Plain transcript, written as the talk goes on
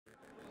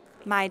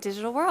My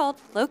Digital World,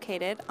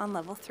 located on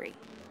level 3.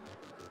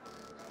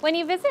 When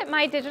you visit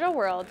My Digital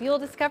World, you will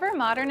discover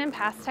modern and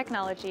past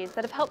technologies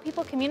that have helped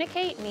people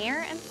communicate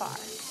near and far.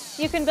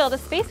 You can build a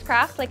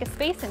spacecraft like a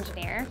space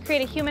engineer,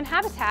 create a human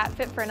habitat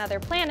fit for another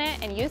planet,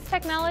 and use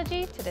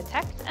technology to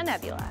detect a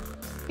nebula.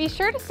 Be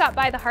sure to stop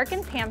by the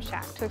Harkins H.A.M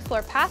Shack to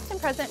explore past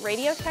and present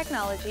radio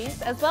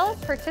technologies, as well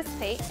as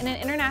participate in an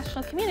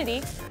international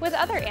community with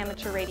other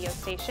amateur radio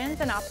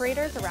stations and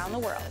operators around the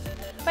world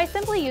by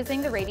simply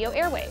using the radio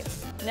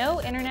airwaves.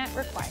 No internet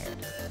required.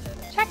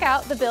 Check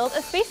out the Build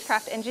a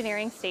Spacecraft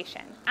Engineering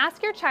Station.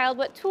 Ask your child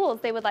what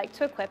tools they would like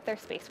to equip their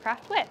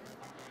spacecraft with.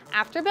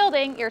 After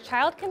building, your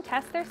child can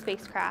test their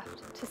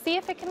spacecraft to see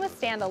if it can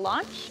withstand a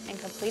launch and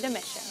complete a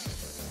mission.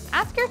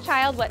 Ask your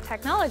child what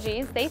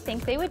technologies they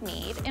think they would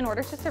need in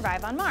order to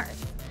survive on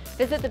Mars.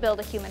 Visit the Build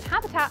a Human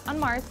Habitat on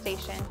Mars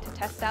station to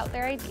test out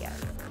their ideas.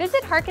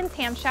 Visit Harkins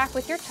H.A.M Shack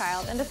with your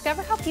child and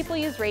discover how people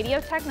use radio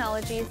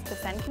technologies to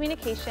send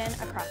communication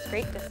across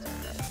great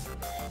distances.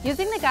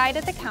 Using the guide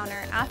at the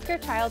counter, ask your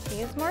child to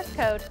use Morse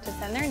code to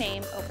send their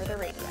name over the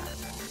radio.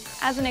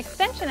 As an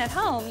extension at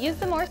home, use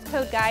the Morse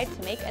code guide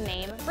to make a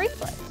name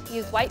bracelet.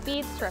 Use white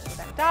beads to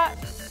represent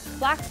dots,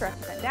 black to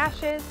represent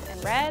dashes,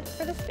 and red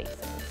for the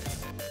spaces.